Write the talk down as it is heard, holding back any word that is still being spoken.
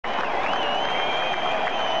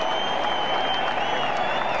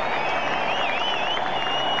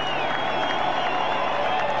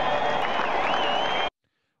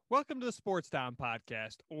to the Sports Town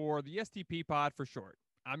Podcast, or the STP Pod for short.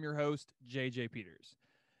 I'm your host, JJ Peters.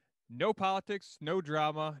 No politics, no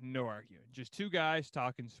drama, no arguing. Just two guys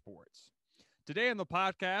talking sports. Today on the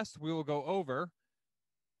podcast, we will go over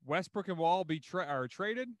Westbrook and Wall are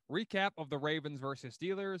traded, recap of the Ravens versus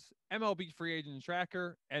Steelers, MLB free agent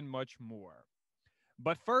tracker, and much more.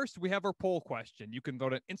 But first, we have our poll question. You can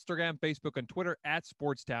vote on Instagram, Facebook, and Twitter at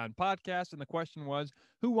Sportstown Podcast. And the question was,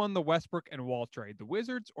 who won the Westbrook and Wall trade, the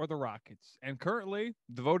Wizards or the Rockets? And currently,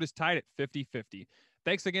 the vote is tied at 50-50.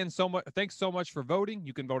 Thanks so much for voting.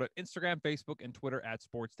 You can vote on Instagram, Facebook, and Twitter at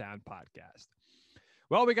Sportstown Podcast.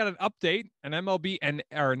 Well, we got an update, an NBA and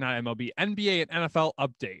NFL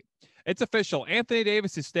update. It's official. Anthony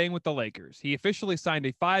Davis is staying with the Lakers. He officially signed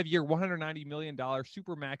a 5-year, $190 million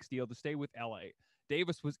Supermax deal to stay with LA.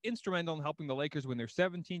 Davis was instrumental in helping the Lakers win their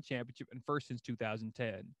 17th championship and first since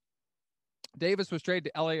 2010. Davis was traded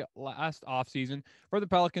to LA last offseason for the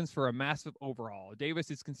Pelicans for a massive overhaul. Davis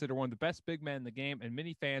is considered one of the best big men in the game, and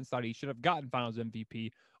many fans thought he should have gotten Finals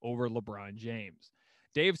MVP over LeBron James.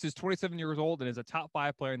 Davis is 27 years old and is a top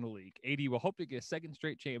 5 player in the league. AD will hope to get a second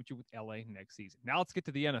straight championship with LA next season. Now let's get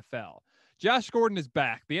to the NFL. Josh Gordon is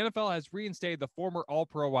back. The NFL has reinstated the former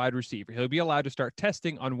All-Pro wide receiver. He'll be allowed to start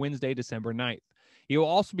testing on Wednesday, December 9th. He will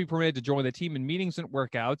also be permitted to join the team in meetings and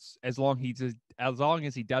workouts as long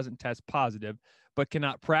as he doesn't test positive, but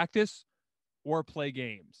cannot practice or play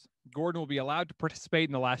games. Gordon will be allowed to participate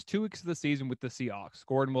in the last 2 weeks of the season with the Seahawks.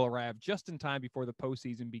 Gordon will arrive just in time before the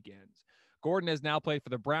postseason begins. Gordon has now played for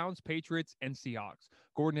the Browns, Patriots, and Seahawks.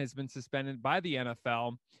 Gordon has been suspended by the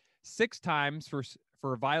NFL 6 times for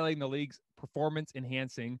violating the league's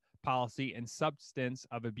performance-enhancing policy and substance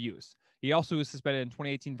of abuse. He also was suspended in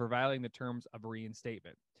 2018 for violating the terms of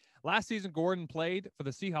reinstatement. Last season, Gordon played for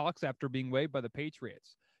the Seahawks after being waived by the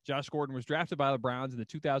Patriots. Josh Gordon was drafted by the Browns in the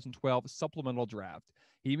 2012 supplemental draft.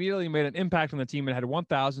 He immediately made an impact on the team and had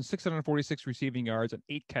 1,646 receiving yards and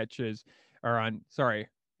 8 catches.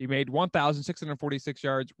 He made 1,646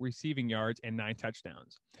 yards receiving yards and 9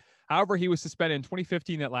 touchdowns. However, he was suspended in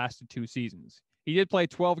 2015 that lasted 2 seasons. He did play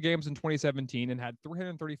 12 games in 2017 and had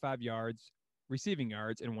 335 receiving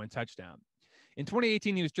yards, and 1 touchdown. In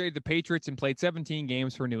 2018, he was traded to the Patriots and played 17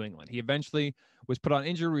 games for New England. He eventually was put on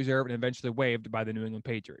injury reserve and eventually waived by the New England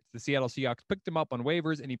Patriots. The Seattle Seahawks picked him up on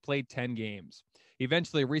waivers, and he played 10 games. He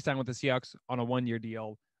eventually re-signed with the Seahawks on a 1-year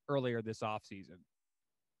deal earlier this offseason.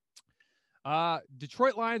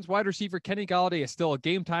 Detroit Lions wide receiver Kenny Golladay is still a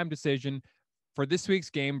game-time decision for this week's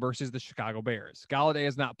game versus the Chicago Bears. Golladay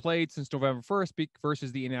has not played since November 1st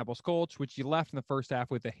versus the Indianapolis Colts, which he left in the first half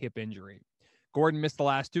with a hip injury. Gordon missed the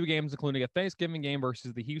last 2 games, including a Thanksgiving game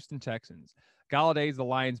versus the Houston Texans. Golladay is the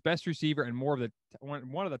Lions' best receiver and one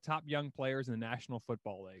of the top young players in the National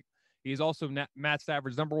Football League. He is also Matt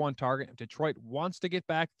Stafford's number 1 target. If Detroit wants to get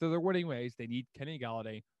back to their winning ways, they need Kenny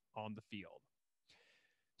Golladay on the field.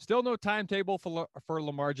 Still no timetable for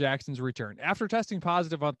Lamar Jackson's return. After testing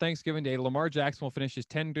positive on Thanksgiving Day, Lamar Jackson will finish his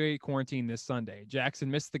 10-day quarantine this Sunday. Jackson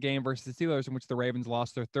missed the game versus the Steelers, in which the Ravens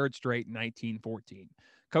lost their 3rd straight 19-14.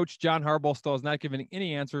 Coach John Harbaugh still has not given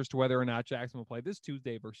any answers to whether or not Jackson will play this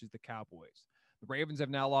Tuesday versus the Cowboys. The Ravens have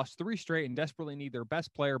now lost 3 straight and desperately need their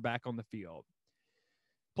best player back on the field.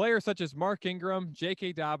 Players such as Mark Ingram,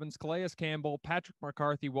 J.K. Dobbins, Calais Campbell, Patrick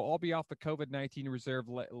McCarthy will all be off the COVID-19 reserve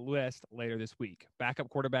list later this week. Backup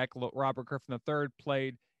quarterback Robert Griffin III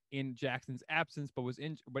played in Jackson's absence,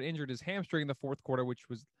 but injured his hamstring in the 4th quarter,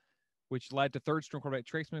 which led to 3rd-string quarterback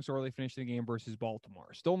Trace McSorley finishing the game versus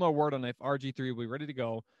Baltimore. Still no word on if RG3 will be ready to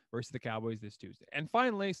go versus the Cowboys this Tuesday. And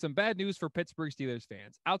finally, some bad news for Pittsburgh Steelers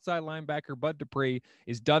fans. Outside linebacker Bud Dupree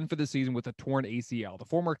is done for the season with a torn ACL. The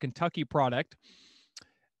former Kentucky product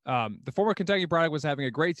was having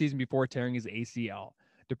a great season before tearing his ACL.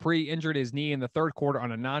 Dupree injured his knee in the 3rd quarter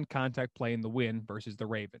on a non-contact play in the win versus the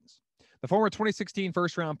Ravens. The former 2016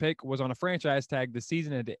 first-round pick was on a franchise tag this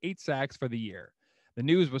season and had 8 sacks for the year. The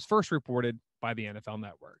news was first reported by the NFL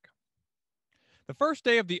Network. The first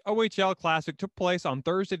day of the OHL Classic took place on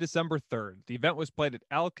Thursday, December 3rd. The event was played at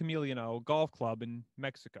El Camino Golf Club in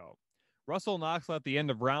Mexico. Russell Knox led at the end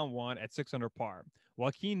of round 1 at 6 under par.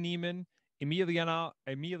 Joaquin Niemann, Emiliano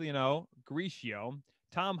Grigio,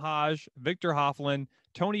 Tom Hodge, Victor Hovland,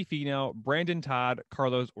 Tony Finau, Brandon Todd,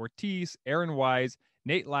 Carlos Ortiz, Aaron Wise,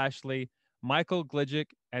 Nate Lashley, Michael Gligic,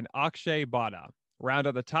 and Akshay Bada round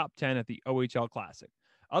out the top 10 at the OHL Classic.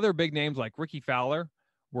 Other big names like Ricky Fowler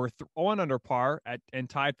were 1 under par and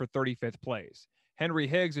tied for 35th place. Henry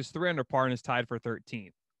Higgs is 3 under par and is tied for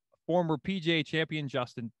 13th. Former PGA champion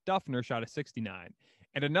Justin Duffner shot a 69.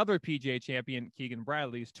 And another PGA champion, Keegan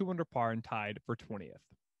Bradley, is 2 under par and tied for 20th.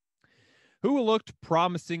 Who looked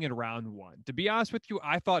promising in round one? To be honest with you,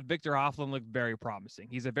 I thought Viktor Hovland looked very promising.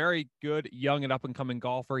 He's a very good, young, and up-and-coming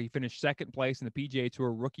golfer. He finished second place in the PGA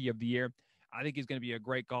Tour Rookie of the Year. I think he's going to be a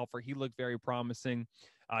great golfer. He looked very promising.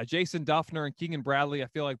 Jason Duffner and Keegan Bradley, I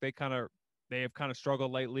feel like they have kind of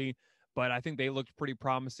struggled lately, but I think they looked pretty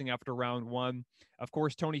promising after round one. Of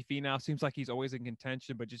course, Tony Finau seems like he's always in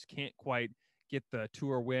contention, but just can't quite get the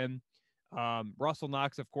tour win. Russell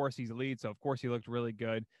Knox, of course, he's the lead, so of course he looked really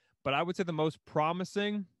good. But I would say the most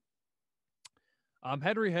promising,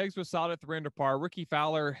 Henry Higgs was solid at 3 under par. Ricky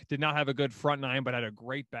Fowler did not have a good front nine, but had a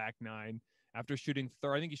great back nine. After shooting,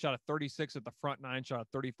 I think he shot a 36 at the front nine, shot a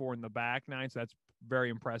 34 in the back nine, so that's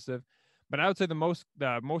very impressive. But I would say the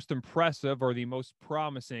most impressive or the most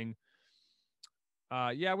promising,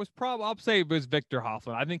 I'll say it was Viktor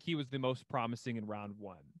Hovland. I think he was the most promising in round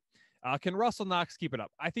one. Can Russell Knox keep it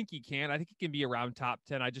up? I think he can. I think he can be around top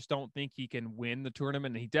 10. I just don't think he can win the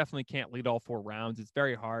tournament, and he definitely can't lead all 4 rounds. It's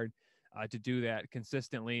very hard to do that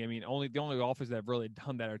consistently. I mean, the only golfers that have really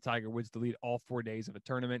done that are Tiger Woods to lead all 4 days of a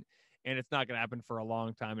tournament, and it's not going to happen for a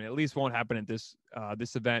long time, and at least won't happen at this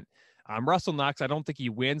event. Russell Knox, I don't think he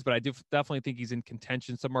wins, but I do definitely think he's in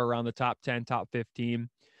contention somewhere around the top 10, top 15.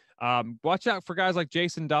 Watch out for guys like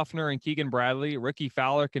Jason Duffner and Keegan Bradley. Ricky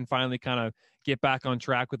Fowler can finally kind of get back on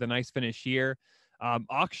track with a nice finish here.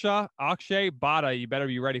 Akshay Bada, you better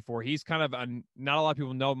be ready for. He's kind of not a lot of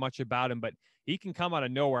people know much about him, but he can come out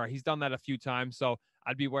of nowhere. He's done that a few times, so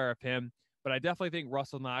I'd be aware of him. But I definitely think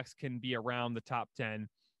Russell Knox can be around the top 10,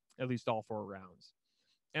 at least all 4 rounds.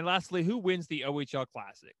 And lastly, who wins the OHL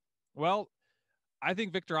Classic? Well, I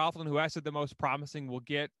think Viktor Hovland, who I said the most promising, will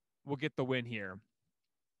get the win here.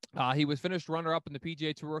 He was finished runner-up in the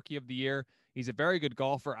PGA Tour Rookie of the Year. He's a very good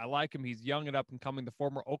golfer. I like him. He's young and up and coming, the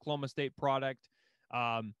former Oklahoma State product.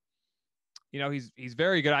 He's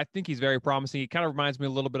very good. I think he's very promising. He kind of reminds me a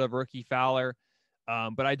little bit of Ricky Fowler.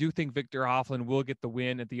 But I do think Viktor Hovland will get the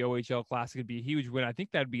win at the OHL Classic. It'd be a huge win. I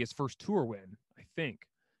think that'd be his first tour win, I think,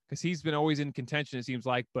 because he's been always in contention, it seems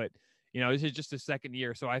like. But, this is just his second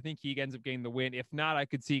year. So I think he ends up getting the win. If not, I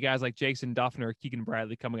could see guys like Jason Duffner or Keegan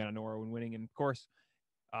Bradley coming out of nowhere and winning. And, of course,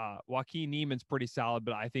 Joaquin Niemann's pretty solid,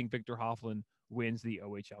 but I think Viktor Hovland wins the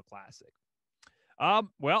OHL Classic.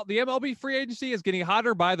 Well, the MLB free agency is getting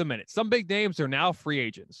hotter by the minute. Some big names are now free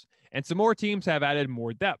agents, and some more teams have added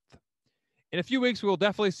more depth. In a few weeks, we will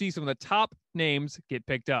definitely see some of the top names get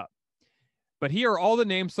picked up. But here are all the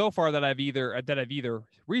names so far that I've either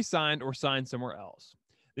re-signed or signed somewhere else.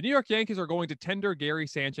 The New York Yankees are going to tender Gary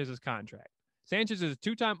Sanchez's contract. Sanchez is a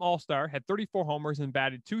 2-time All-Star, had 34 homers, and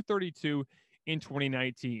batted .232 in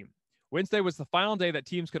 2019. Wednesday was the final day that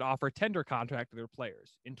teams could offer a tender contract to their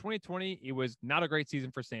players. In 2020, it was not a great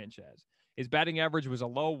season for Sanchez. His batting average was a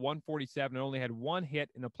low 147 and only had 1 hit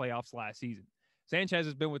in the playoffs last season. Sanchez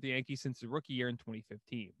has been with the Yankees since the rookie year in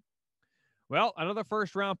 2015. Well, another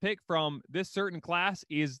first-round pick from this certain class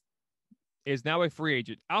is now a free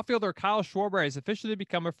agent. Outfielder Kyle Schwarber has officially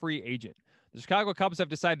become a free agent. The Chicago Cubs have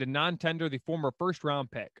decided to non-tender the former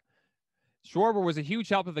first-round pick. Schwarber was a huge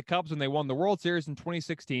help to the Cubs when they won the World Series in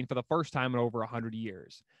 2016 for the first time in over 100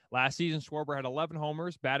 years. Last season, Schwarber had 11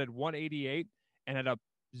 homers, batted .188, and had a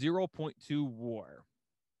 0.2 WAR.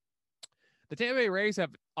 The Tampa Bay Rays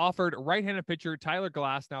have offered right-handed pitcher Tyler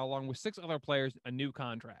Glasnow, along with 6 other players, a new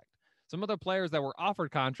contract. Some other players that were offered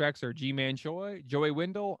contracts are G-Man Choi, Joey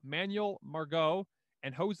Wendell, Manuel Margot,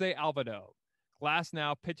 and Jose Alvarado.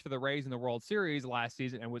 Glasnow pitched for the Rays in the World Series last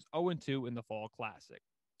season and was 0-2 in the Fall Classic.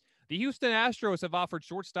 The Houston Astros have offered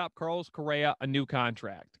shortstop Carlos Correa a new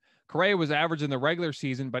contract. Correa was average in the regular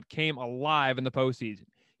season but came alive in the postseason.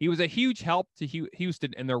 He was a huge help to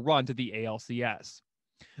Houston in their run to the ALCS.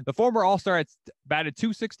 The former All-Star had batted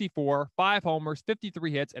 .264, 5 homers,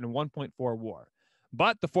 53 hits, and 1.4 WAR.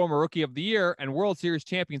 But the former Rookie of the Year and World Series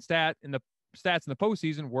champion stats in the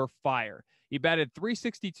postseason were fire. He batted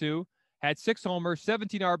 .362, had 6 homers,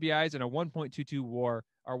 17 RBIs, and a 1.22 WAR,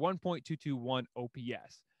 or 1.221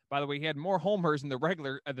 OPS. By the way, he had more homers in the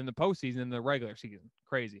postseason than the regular season.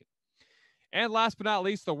 Crazy. And last but not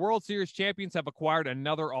least, the World Series champions have acquired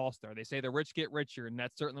another All-Star. They say the rich get richer, and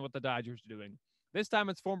that's certainly what the Dodgers are doing. This time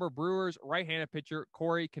it's former Brewers right-handed pitcher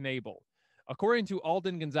Corey Knebel. According to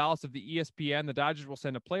Alden Gonzalez of the ESPN, the Dodgers will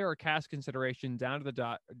send a player or cash consideration down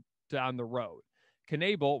the road.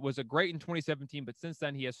 Knebel was a great in 2017, but since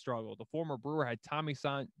then he has struggled. The former Brewer had Tommy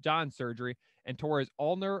John surgery and tore his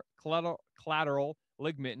ulnar collateral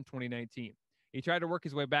ligament in 2019. He tried to work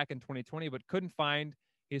his way back in 2020, but couldn't find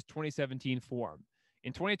his 2017 form.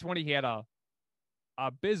 In 2020, he had a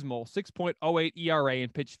abysmal 6.08 ERA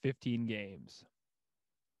and pitched 15 games.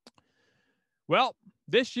 Well,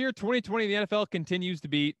 This year, 2020, the NFL continues to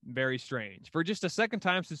be very strange. For just a second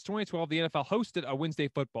time since 2012, the NFL hosted a Wednesday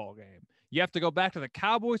football game. You have to go back to the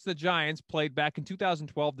Cowboys and the Giants played back in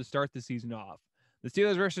 2012 to start the season off. The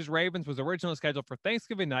Steelers versus Ravens was originally scheduled for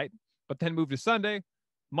Thanksgiving night, but then moved to Sunday,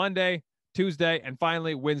 Monday, Tuesday, and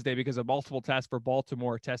finally Wednesday because of multiple tests for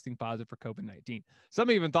Baltimore testing positive for COVID-19.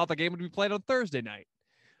 Some even thought the game would be played on Thursday night.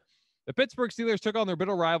 The Pittsburgh Steelers took on their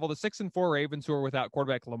bitter rival, the 6-4 Ravens, who are without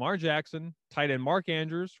quarterback Lamar Jackson, tight end Mark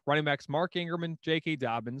Andrews, running backs Mark Ingram and J.K.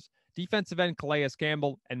 Dobbins, defensive end Calais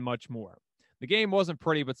Campbell, and much more. The game wasn't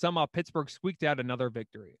pretty, but somehow Pittsburgh squeaked out another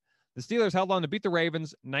victory. The Steelers held on to beat the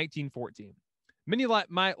Ravens 19-14. Many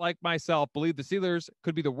like myself believe the Steelers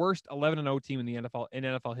could be the worst 11-0 team in the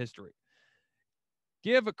NFL history.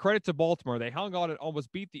 Give credit to Baltimore. They hung on and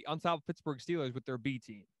almost beat the unstoppable Pittsburgh Steelers with their B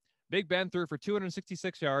team. Big Ben threw for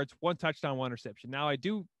 266 yards, 1 touchdown, 1 interception. Now I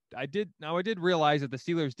did realize that the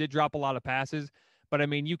Steelers did drop a lot of passes, but I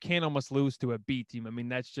mean, you can't almost lose to a B team. I mean,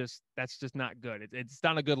 that's just not good. It's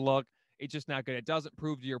not a good look. It's just not good. It doesn't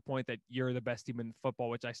prove to your point that you're the best team in football,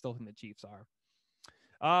 which I still think the Chiefs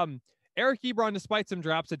are. Eric Ebron, despite some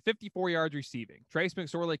drops, had 54 yards receiving. Trace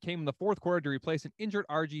McSorley came in the fourth quarter to replace an injured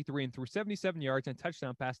RG3 and threw 77 yards and a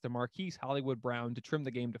touchdown pass to Marquise Hollywood Brown to trim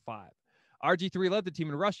the game to 5. RG3 led the team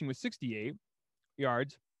in rushing with 68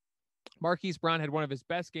 yards. Marquise Brown had one of his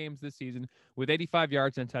best games this season with 85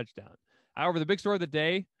 yards and a touchdown. However, the big story of the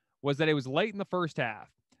day was that it was late in the first half.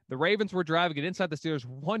 The Ravens were driving it inside the Steelers'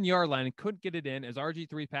 1-yard line and couldn't get it in as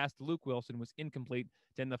RG3 pass to Luke Wilson was incomplete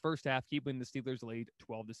to end the first half, keeping the Steelers' lead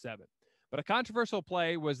 12-7. But a controversial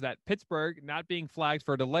play was that Pittsburgh not being flagged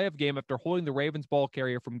for a delay of game after holding the Ravens ball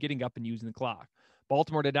carrier from getting up and using the clock.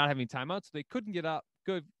 Baltimore did not have any timeouts, so they couldn't get up.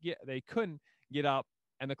 They couldn't get up,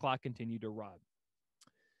 and the clock continued to run.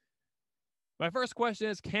 My first question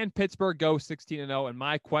is, can Pittsburgh go 16-0? And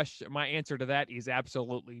my answer to that is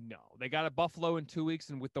absolutely no. They got a Buffalo in 2 weeks,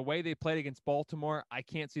 and with the way they played against Baltimore, I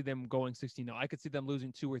can't see them going 16-0. I could see them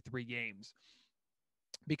losing 2 or 3 games.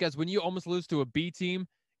 Because when you almost lose to a B team,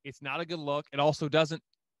 it's not a good look. It also doesn't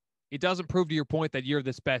prove to your point that you're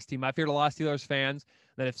this best team. I've heard a lot of Steelers fans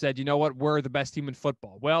that have said, you know what, we're the best team in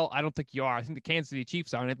football. Well, I don't think you are. I think the Kansas City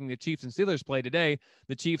Chiefs are, and I think the Chiefs and Steelers play today,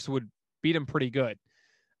 the Chiefs would beat them pretty good.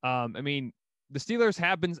 I mean, the Steelers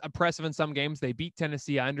have been impressive in some games. They beat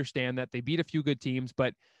Tennessee. I understand that. They beat a few good teams,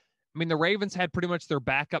 but I mean, the Ravens had pretty much their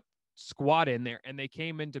backup squad in there, and they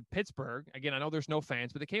came into Pittsburgh. Again, I know there's no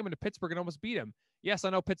fans, but they came into Pittsburgh and almost beat them. Yes,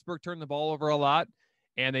 I know Pittsburgh turned the ball over a lot,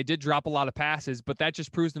 and they did drop a lot of passes, but that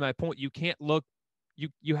just proves to my point. You can't look,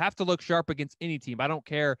 you have to look sharp against any team. I don't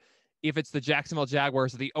care if it's the Jacksonville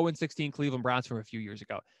Jaguars or the 0-16 Cleveland Browns from a few years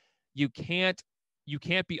ago. You can't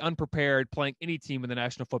be unprepared playing any team in the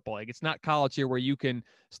National Football League. It's not college here where you can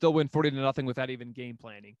still win 40-0 without even game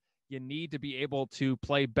planning. You need to be able to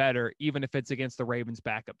play better, even if it's against the Ravens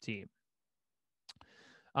backup team.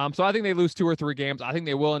 So I think they lose 2 or 3 games. I think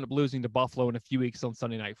they will end up losing to Buffalo in a few weeks on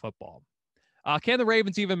Sunday Night Football. Can the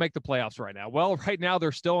Ravens even make the playoffs right now? Well, right now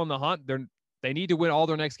they're still on the hunt. They need to win all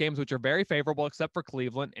their next games, which are very favorable, except for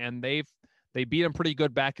Cleveland, and they beat them pretty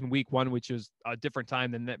good back in week 1, which is a different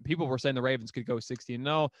time than that. People were saying the Ravens could go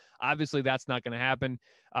 16-0. Obviously, that's not going to happen.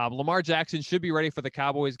 Lamar Jackson should be ready for the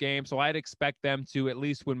Cowboys game, so I'd expect them to at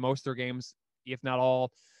least win most of their games, if not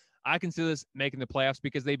all. I can see this making the playoffs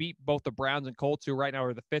because they beat both the Browns and Colts, who right now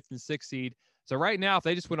are the 5th and 6th seed. So right now, if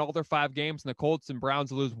they just win all their 5 games and the Colts and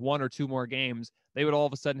Browns lose 1 or 2 more games, they would all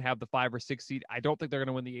of a sudden have the 5 or 6 seed. I don't think they're going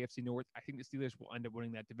to win the AFC North. I think the Steelers will end up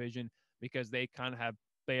winning that division because they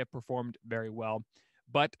have performed very well.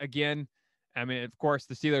 But again, I mean, of course,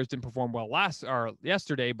 the Steelers didn't perform well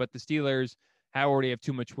yesterday, but the Steelers already have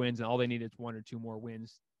too much wins, and all they need is 1 or 2 more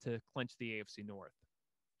wins to clinch the AFC North.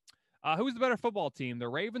 Who's the better football team, the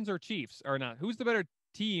Ravens or Chiefs? Or not? Who's the better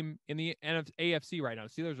team in the AFC right now,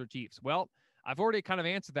 Steelers or Chiefs? Well, I've already kind of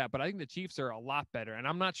answered that, but I think the Chiefs are a lot better, and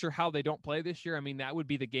I'm not sure how they don't play this year. I mean, that would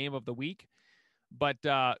be the game of the week, but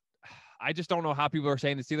I just don't know how people are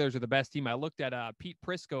saying the Steelers are the best team. I looked at Pete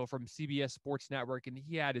Prisco from CBS Sports Network, and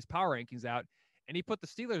he had his power rankings out, and he put the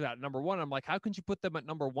Steelers out at number 1. I'm like, how can you put them at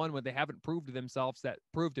number 1 when they haven't proved to themselves,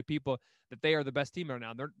 prove to people that they are the best team right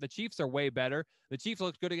now? The Chiefs are way better. The Chiefs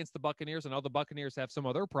looked good against the Buccaneers. I know the Buccaneers have some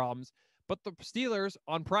other problems, but the Steelers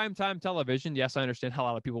on primetime television, yes, I understand how a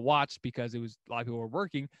lot of people watched because a lot of people were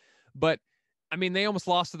working, but I mean, they almost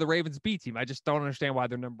lost to the Ravens B team. I just don't understand why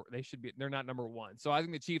they're not number 1. So I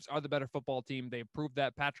think the Chiefs are the better football team. They proved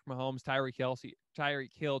that. Patrick Mahomes,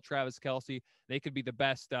 Tyreek Hill, Travis Kelce, they could be the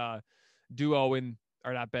best duo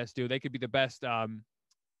or not best duo. They could be the best. I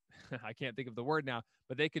can't think of the word now,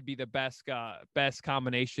 but they could be the best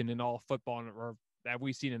combination in all football or that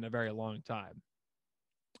we've seen in a very long time.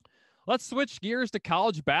 Let's switch gears to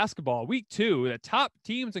college basketball. Week 2, the top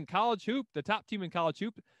team in college hoop,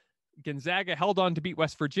 Gonzaga held on to beat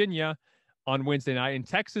West Virginia on Wednesday night, and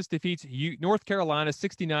Texas defeats North Carolina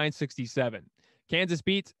 69-67. Kansas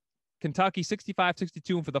beats Kentucky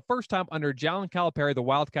 65-62, and for the first time under John Calipari, the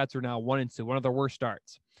Wildcats are now 1-2, one of their worst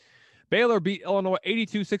starts. Baylor beat Illinois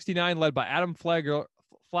 82-69, led by Adam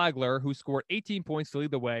Flagler, who scored 18 points to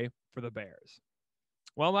lead the way for the Bears.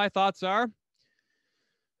 Well, my thoughts are,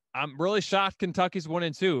 I'm really shocked Kentucky's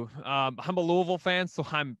 1-2. I'm a Louisville fan, so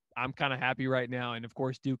I'm kind of happy right now. And of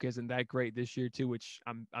course, Duke isn't that great this year too, which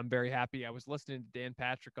I'm very happy. I was listening to Dan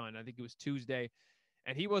Patrick on, I think it was Tuesday,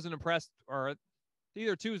 and he wasn't impressed, or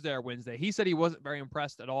either Tuesday or Wednesday. He said he wasn't very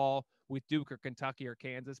impressed at all with Duke or Kentucky or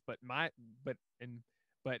Kansas. But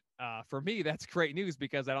for me, that's great news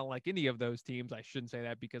because I don't like any of those teams. I shouldn't say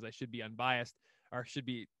that because I should be unbiased, or should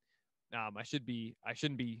be. I shouldn't be.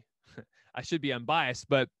 I should be unbiased,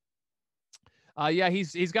 but. Yeah,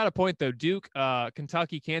 he's got a point though. Duke,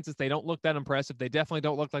 Kentucky, Kansas, they don't look that impressive. They definitely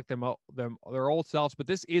don't look like their old selves, but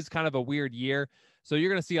this is kind of a weird year. So you're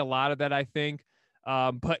going to see a lot of that, I think.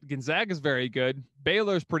 But Gonzaga's very good.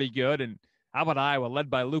 Baylor's pretty good. And how about Iowa, led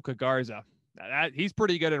by Luka Garza? He's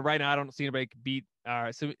pretty good. And right now I don't see anybody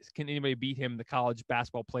can anybody beat him, the college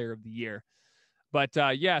basketball player of the year. But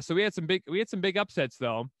yeah, so we had some big upsets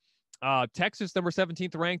though. Texas, number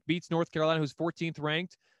 17th ranked, beats North Carolina, who's 14th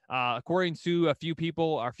ranked. According to a few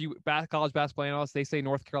college basketball analysts, they say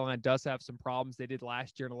North Carolina does have some problems they did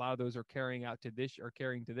last year, and a lot of those are carrying to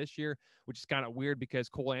this year, which is kind of weird because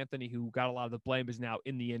Cole Anthony, who got a lot of the blame, is now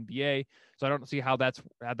in the NBA. So I don't see how that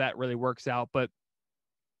really works out. But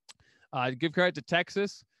give credit to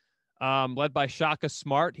Texas, led by Shaka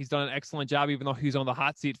Smart. He's done an excellent job, even though he's on the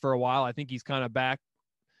hot seat for a while. I think he's kind of back.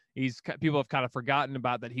 People have kind of forgotten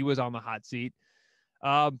about that he was on the hot seat.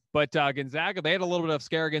 But Gonzaga, they had a little bit of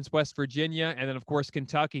scare against West Virginia. And then, of course,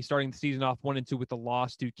 Kentucky starting the season off 1-2 with the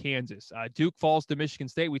loss to Kansas. Duke falls to Michigan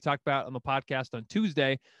State. We talked about on the podcast on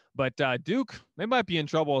Tuesday. But Duke, they might be in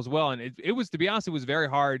trouble as well. And it was, to be honest, it was very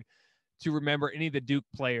hard to remember any of the Duke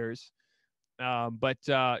players. But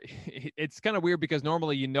it's kind of weird because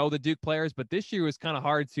normally you know the Duke players. But this year was kind of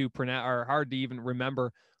hard to pronounce or hard to even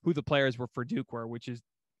remember who the players were for Duke were, which is,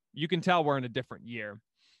 you can tell we're in a different year.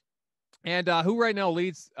 And who right now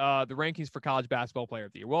leads the rankings for college basketball player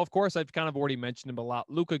of the year? Well, of course, I've kind of already mentioned him a lot.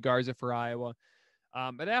 Luka Garza for Iowa.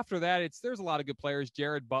 But after that, there's a lot of good players.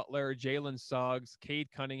 Jared Butler, Jalen Suggs, Cade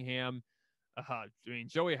Cunningham.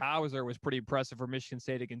 Joey Hauser was pretty impressive for Michigan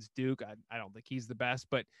State against Duke. I don't think he's the best,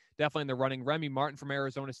 but definitely in the running. Remy Martin from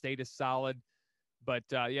Arizona State is solid. But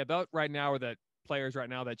that right now are the players right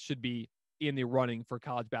now that should be in the running for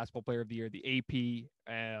college basketball player of the year, the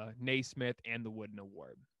AP, Naismith, and the Wooden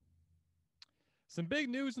Award. Some big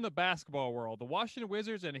news in the basketball world. The Washington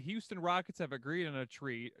Wizards and the Houston Rockets have agreed on a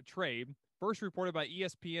trade, first reported by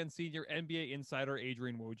ESPN senior NBA insider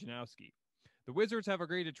Adrian Wojnarowski. The Wizards have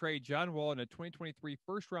agreed to trade John Wall and a 2023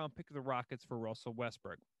 first-round pick of the Rockets for Russell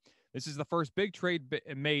Westbrook. This is the first big trade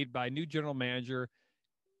made by new general manager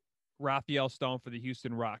Raphael Stone for the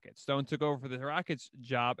Houston Rockets. Stone took over for the Rockets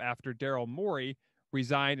job after Daryl Morey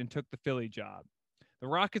resigned and took the Philly job. The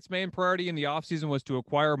Rockets' main priority in the offseason was to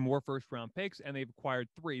acquire more first-round picks, and they've acquired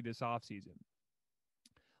 3 this offseason.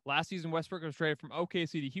 Last season, Westbrook was traded from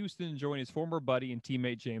OKC to Houston and joined his former buddy and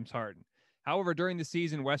teammate James Harden. However, during the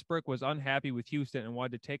season, Westbrook was unhappy with Houston and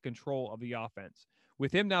wanted to take control of the offense.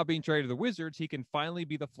 With him now being traded to the Wizards, he can finally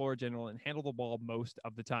be the floor general and handle the ball most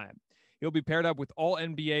of the time. He'll be paired up with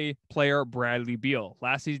All-NBA player Bradley Beal.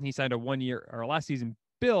 Last season, he signed a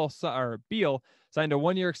Beal signed a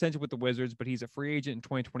 1-year extension with the Wizards, but he's a free agent in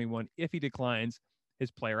 2021 if he declines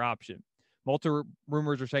his player option. Multiple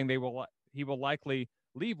rumors are saying he will likely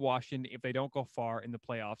leave Washington if they don't go far in the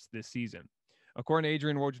playoffs this season. According to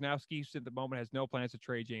Adrian Wojnarowski, Houston at the moment has no plans to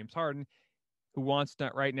trade James Harden, who wants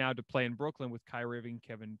right now to play in Brooklyn with Kyrie Irving and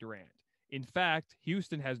Kevin Durant. In fact,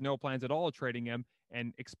 Houston has no plans at all of trading him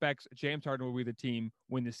and expects James Harden will be the team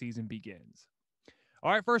when the season begins.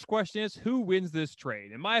 All right, first question is, who wins this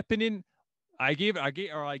trade? In my opinion, I gave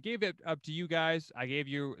it up to you guys. I gave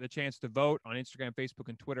you the chance to vote on Instagram, Facebook,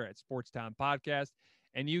 and Twitter at Sportstown Podcast,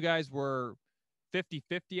 and you guys were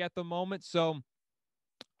 50-50 at the moment. So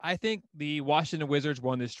I think the Washington Wizards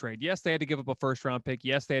won this trade. Yes, they had to give up a first-round pick.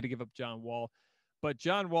 Yes, they had to give up John Wall. But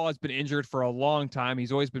John Wall has been injured for a long time.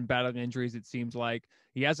 He's always been battling injuries, it seems like.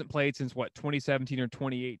 He hasn't played since, 2017 or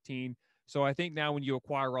 2018. So I think now when you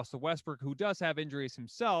acquire Russell Westbrook, who does have injuries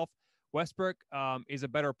himself, Westbrook is a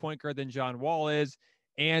better point guard than John Wall is.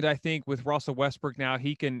 And I think with Russell Westbrook now,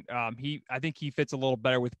 he can I think he fits a little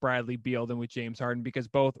better with Bradley Beal than with James Harden, because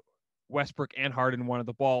both Westbrook and Harden wanted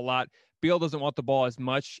the ball a lot. Beal doesn't want the ball as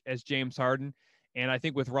much as James Harden. And I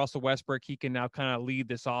think with Russell Westbrook, he can now kind of lead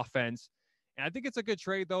this offense. And I think it's a good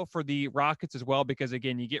trade, though, for the Rockets as well, because,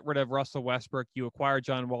 again, you get rid of Russell Westbrook, you acquire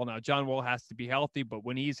John Wall. Now, John Wall has to be healthy, but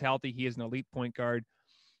when he's healthy, he is an elite point guard.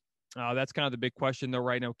 That's kind of the big question, though,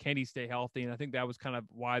 right now. Can he stay healthy? And I think that was kind of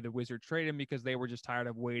why the Wizards traded him, because they were just tired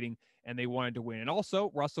of waiting and they wanted to win. And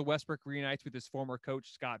also, Russell Westbrook reunites with his former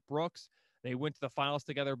coach, Scott Brooks. They went to the finals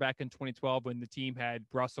together back in 2012 when the team had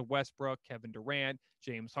Russell Westbrook, Kevin Durant,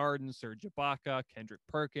 James Harden, Serge Ibaka, Kendrick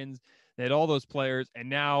Perkins. They had all those players. And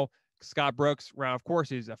now Scott Brooks, well, of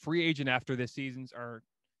course, is a free agent after this season's, or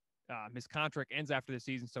his contract ends after the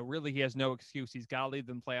season, so really he has no excuse. He's got to lead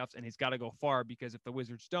them playoffs, and he's got to go far, because if the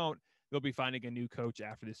Wizards don't, they'll be finding a new coach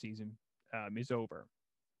after the season is over.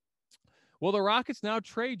 Will the Rockets now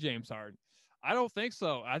trade James Harden? I don't think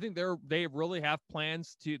so. I think they really have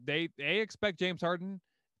plans to. They expect James Harden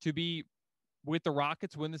to be with the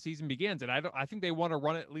Rockets when the season begins, and I think they want to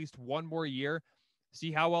run at least one more year,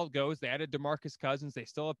 see how well it goes. They added DeMarcus Cousins. They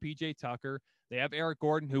still have PJ Tucker. They have Eric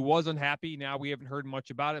Gordon, who was unhappy. Now we haven't heard much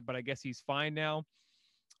about it, but I guess he's fine now.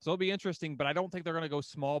 So it'll be interesting, but I don't think they're going to go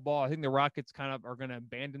small ball. I think the Rockets kind of are going to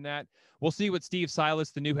abandon that. We'll see what Steve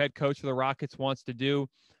Silas, the new head coach for the Rockets, wants to do.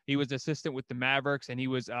 He was assistant with the Mavericks, and he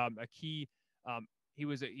was a key. He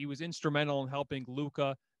was instrumental in helping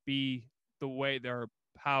Luka be the way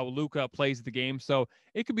how Luka plays the game. So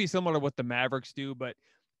it could be similar to what the Mavericks do, but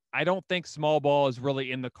I don't think small ball is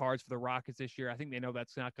really in the cards for the Rockets this year. I think they know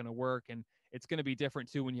that's not going to work, and it's going to be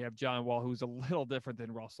different, too, when you have John Wall, who's a little different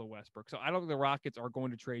than Russell Westbrook. So I don't think the Rockets are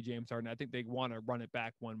going to trade James Harden. I think they want to run it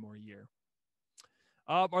back one more year.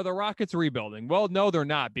 Are the Rockets rebuilding? Well, no, they're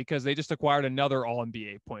not, because they just acquired another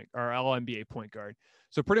All-NBA point guard.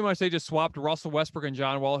 So pretty much they just swapped Russell Westbrook and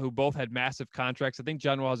John Wall, who both had massive contracts. I think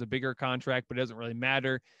John Wall has a bigger contract, but it doesn't really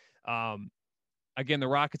matter. Again, the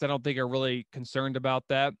Rockets, I don't think are really concerned about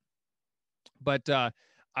that. But I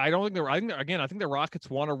think the Rockets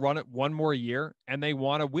want to run it one more year, and they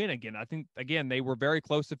want to win again. I think, again, they were very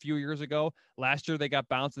close a few years ago. Last year, they got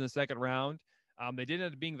bounced in the second round. They did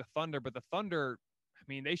end up being the Thunder, but the Thunder, I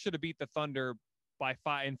mean, they should have beat the Thunder by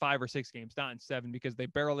 5 or 6 games, not in 7, because they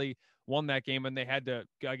barely won that game, and they had to,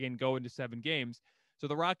 again, go into 7 games. So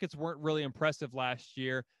the Rockets weren't really impressive last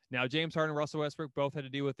year. Now, James Harden and Russell Westbrook both had to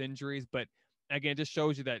deal with injuries, but again, it just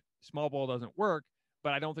shows you that small ball doesn't work.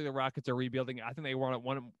 But I don't think the Rockets are rebuilding. I think they want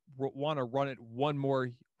to run it one more.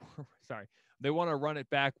 Sorry, they want to run it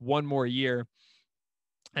back one more year.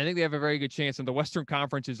 I think they have a very good chance. And the Western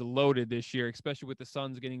Conference is loaded this year, especially with the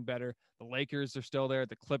Suns getting better. The Lakers are still there.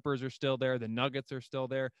 The Clippers are still there. The Nuggets are still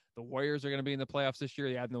there. The Warriors are going to be in the playoffs this year.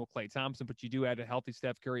 You have no Klay Thompson, but you do add a healthy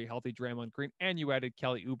Steph Curry, healthy Draymond Green, and you added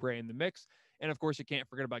Kelly Oubre in the mix. And, of course, you can't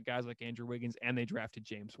forget about guys like Andrew Wiggins, and they drafted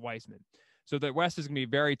James Wiseman. So the West is going to be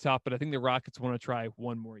very tough, but I think the Rockets want to try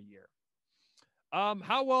one more year.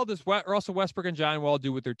 How well does Russell Westbrook and John Wall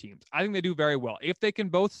do with their teams? I think they do very well. If they can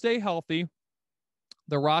both stay healthy,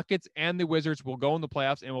 the Rockets and the Wizards will go in the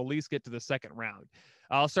playoffs and will at least get to the second round.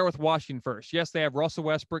 I'll start with Washington first. Yes, they have Russell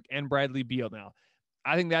Westbrook and Bradley Beal now.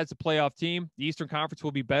 I think that's a playoff team. The Eastern Conference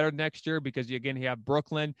will be better next year because, you have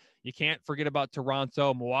Brooklyn. You can't forget about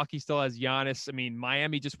Toronto. Milwaukee still has Giannis. I mean,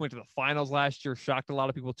 Miami just went to the finals last year, shocked a lot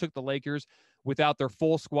of people, took the Lakers without their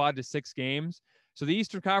full squad to 6 games. So the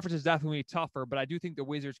Eastern Conference is definitely tougher, but I do think the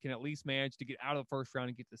Wizards can at least manage to get out of the first round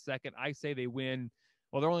and get to the second. I say they win.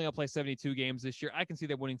 Well, they're only going to play 72 games this year. I can see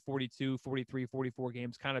them winning 42, 43, 44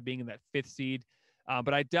 games, kind of being in that 5th seed.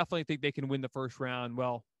 But I definitely think they can win the first round.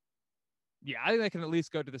 Well, yeah, I think they can at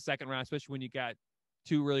least go to the second round, especially when you got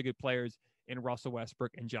 2 really good players in Russell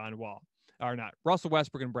Westbrook and John Wall. Or not, Russell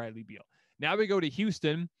Westbrook and Bradley Beal. Now we go to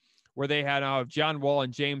Houston, where they had John Wall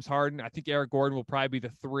and James Harden. I think Eric Gordon will probably be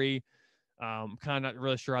the 3. Kind of not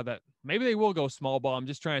really sure how that. Maybe they will go small ball. I'm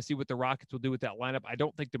just trying to see what the Rockets will do with that lineup. I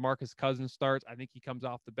don't think DeMarcus Cousins starts. I think he comes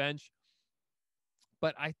off the bench.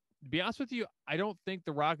 But to be honest with you, I don't think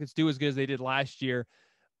the Rockets do as good as they did last year.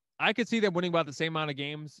 I could see them winning about the same amount of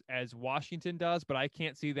games as Washington does, but I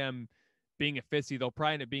can't see them being a 5th seed. They'll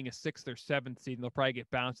probably end up being a 6th or 7th seed, and they'll probably get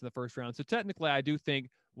bounced in the first round. So technically, I do think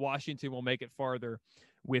Washington will make it farther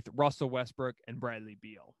with Russell Westbrook and Bradley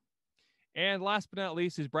Beal. And last but not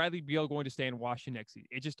least, is Bradley Beal going to stay in Washington next season?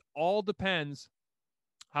 It just all depends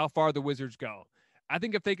how far the Wizards go. I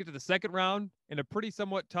think if they get to the second round in a pretty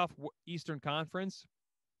somewhat tough Eastern Conference,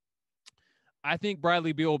 I think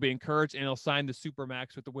Bradley Beal will be encouraged and he'll sign the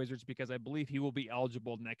Supermax with the Wizards because I believe he will be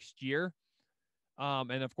eligible next year.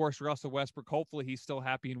 And of course, Russell Westbrook, hopefully he's still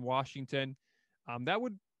happy in Washington. That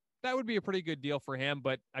would that would be a pretty good deal for him.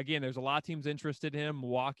 But again, there's a lot of teams interested in him.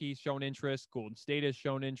 Milwaukee's shown interest. Golden State has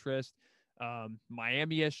shown interest.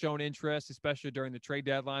 Miami has shown interest, especially during the trade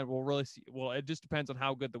deadline. We'll really see. Well, it just depends on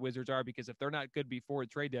how good the Wizards are, because if they're not good before the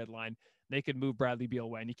trade deadline, they could move Bradley Beal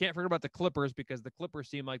away. And you can't forget about the Clippers, because the Clippers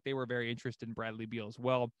seem like they were very interested in Bradley Beal as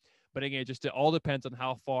well. But again, it all depends on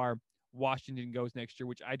how far Washington goes next year,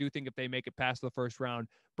 which I do think if they make it past the first round,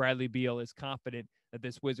 Bradley Beal is confident that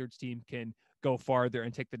this Wizards team can go farther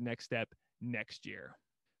and take the next step next year.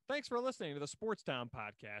 Thanks for listening to the Sports Town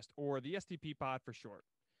Podcast, or the STP Pod for short.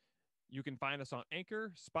 You can find us on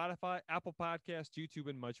Anchor, Spotify, Apple Podcasts, YouTube,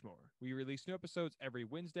 and much more. We release new episodes every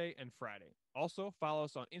Wednesday and Friday. Also, follow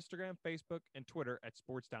us on Instagram, Facebook, and Twitter at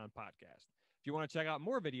Sportstown Podcast. If you want to check out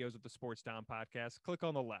more videos of the Sportstown Podcast, click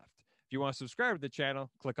on the left. If you want to subscribe to the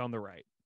channel, click on the right.